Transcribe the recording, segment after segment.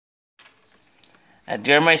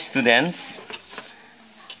Dear my students,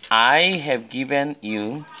 I have given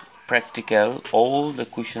you practical all the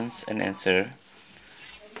questions and answer.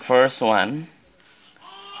 First one,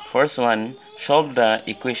 solve the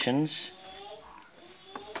equations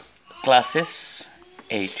classes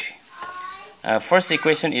 8. First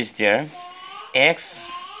equation is there,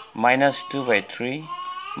 x minus 2 by 3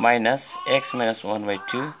 minus x minus 1 by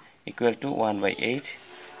 2 equal to 1 by 8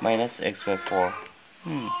 minus x by 4.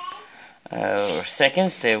 Second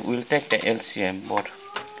step, we'll take the LCM both.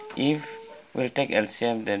 If we'll take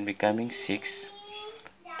LCM, then becoming 6.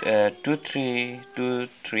 2 3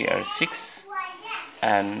 are 6,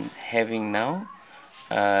 and having now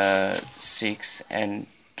 6 and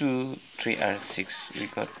 2 3 are 6, we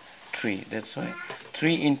got 3. That's why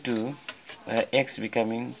 3 into x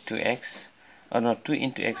becoming 2x, or no, 2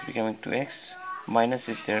 into x becoming 2x, minus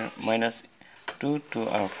is there, minus 2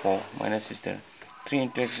 are 4, minus is there, 3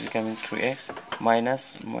 into x becoming 3x,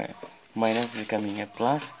 minus becoming a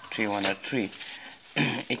plus, 3 1 are 3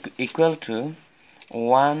 equal to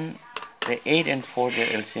 1. The 8 and 4, their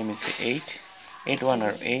LCM is 8. 8 1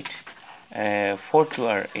 are 8, 4 2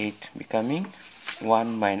 are 8, becoming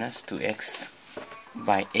 1 minus 2x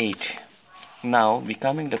by 8. Now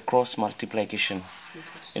becoming the cross multiplication.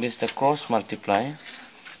 It is the cross multiply.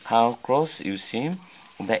 How cross? You see,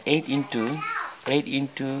 the 8 into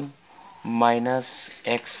minus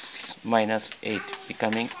x minus 8,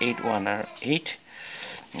 becoming 8 1 are 8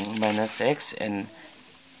 minus x, and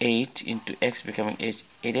 8 into x becoming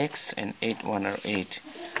 8x, and 8 1 are 8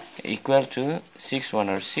 equal to 6 1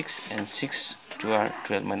 are 6, and 6 2 are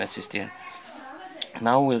 12, minus is there.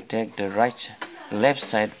 Now we'll take the left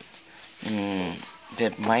side,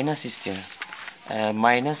 that minus is there,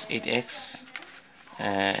 minus 8x,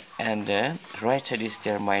 and the right side is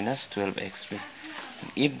there, minus 12x.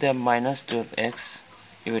 If the minus 12x,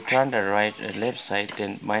 if we turn the left side,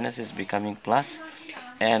 then minus is becoming plus,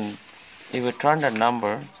 and if we turn the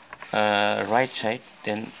number right side,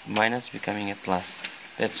 then minus becoming a plus.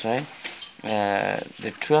 That's why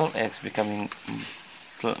the 12x becoming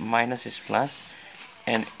minus is plus,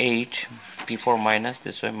 and 8 before minus,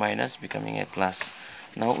 that's why minus becoming a plus.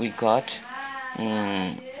 Now we got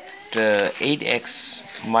the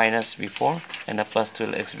 8x minus before, and the plus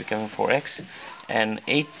 12x becoming 4x, and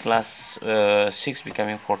 8 plus 6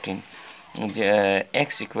 becoming 14. The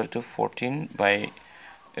x equal to 14 by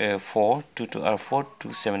 4, 2 2 are 4,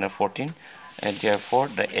 2 7 are 14, and therefore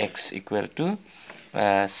the x equal to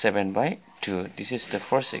 7 by 2. This is the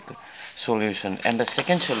first solution, and the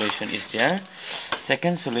second solution is there.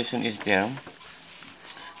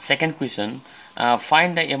 Second question,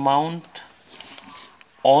 find the amount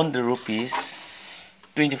on the rupees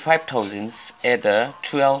 25,000 at a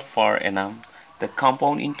 12 per annum, the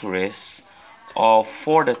compound interest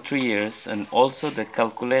for the 3 years, and also the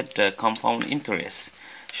calculate the compound interest.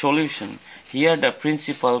 Solution. Here the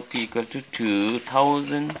principal p equal to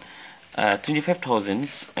 25,000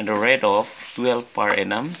 and the rate of 12 per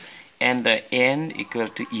annum, and the n equal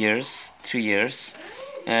to years, 3 years.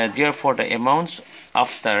 Therefore the amounts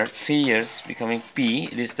after 3 years becoming p.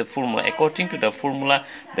 It is the formula. According to the formula,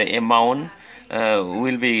 the amount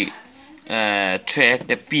will be track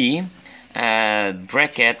the p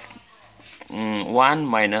bracket 1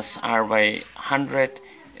 minus r by 100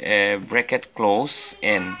 bracket close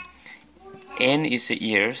n. N is a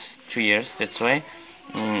years, 3 years. That's why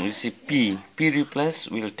you see p replace,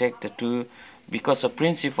 we'll take the 2, because the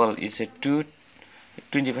principal is a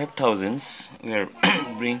 25,000. we are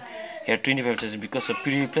bring here 25,000, because of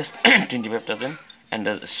p replace 25,000, and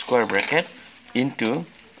the square bracket into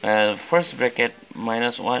first bracket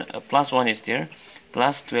minus 1 plus 1 is there,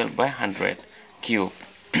 plus 12 by 100 cube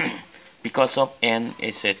because of n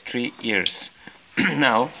is a 3 years.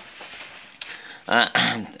 Now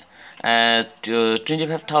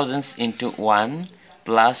 25,000 into 1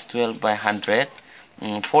 plus 12 by 100,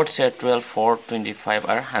 4 12 4 25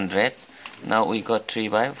 are 100. Now we got 3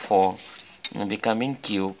 by 4 becoming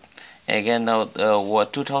cube. Again now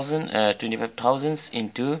 25,000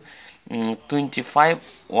 into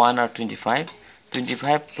 25, 1 are 25,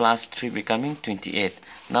 25 plus 3 becoming 28.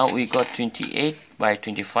 Now we got 28 by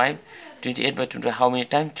 25, 28 by 25, how many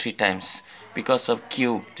times? 3 times, because of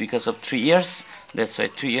cube, because of 3 years. That's why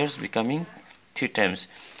 3 years becoming 3 times.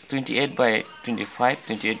 28 by 25,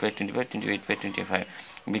 28 by 25, 28 by 25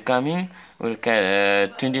 becoming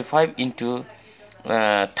 25 into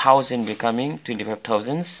 1000 becoming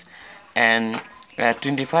 25,000, and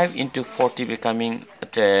 25 into 40 becoming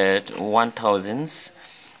 1000,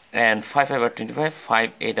 and 5 5 are 25,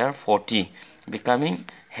 5 8 are 40, becoming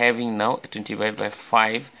having now 25 by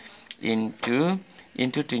 5 into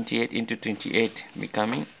into 28 into 28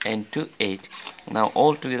 becoming into 8. Now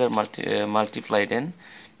all together multiply then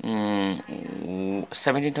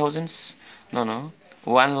 17,000, no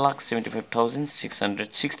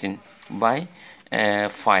 1,75,616 by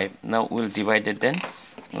 5. Now we'll divide it then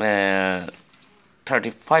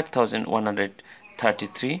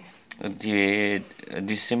 35,133 the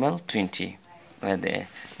decimal 20.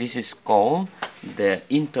 This is called the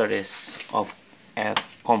interest of a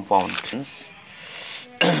compound.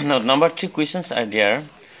 Now number 2 questions are there.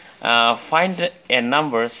 Find a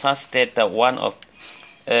number such that the one of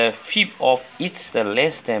fifth of each the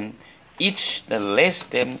less than each the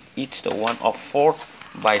one of 4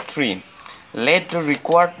 by 3. Let the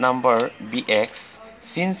required number be x,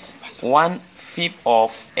 since 1/5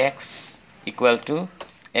 of x equal to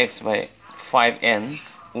x by 5 and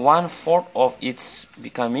 1/4 of its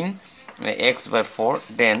becoming x by 4.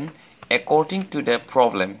 Then according to the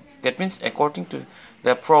problem, that means according to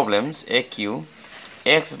the problems AQ,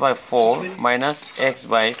 x by 4 minus x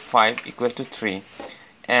by 5 equal to 3.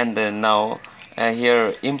 And now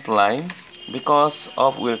here imply, because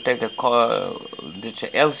of we'll take the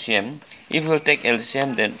LCM. If we'll take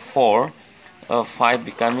LCM, then 4 5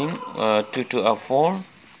 becoming 2 2 are 4,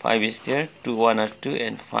 5 is there, 2 1 are 2,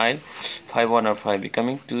 and 5 1 are 5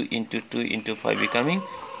 becoming 2 into 2 into 5 becoming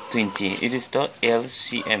 20. It is the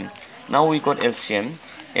LCM. Now we got LCM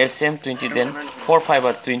 20, then 4 5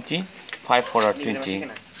 are 20, 5 4 are 20.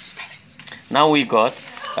 Now we got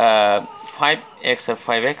 5x or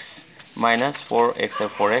 5x minus 4x or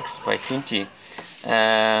 4x by 20.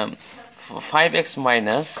 5x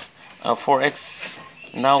minus 4x.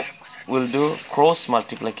 Now we'll do cross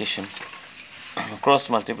multiplication. Cross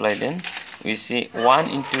multiply, then we see 1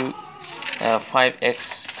 into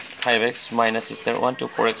 5x minus is there 1 to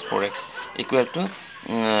 4x equal to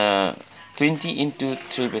 20 into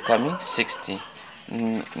 3 becoming 60.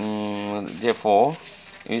 Therefore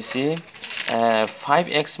you see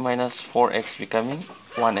 5x minus 4x becoming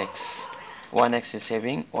 1x. 1x is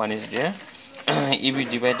having 1 is there. If we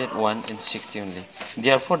divided 1 and 60 only,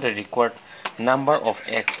 therefore the required number of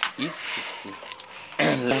x is 60.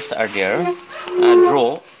 Lines are there.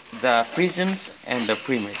 Draw the prisms and the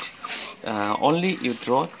pyramid. Only you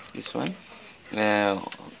draw this one.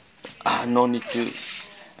 No need to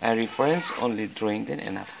reference, only drawing, then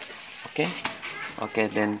enough. Okay,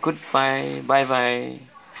 then goodbye, bye bye,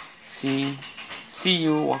 see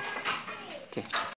you. Okay.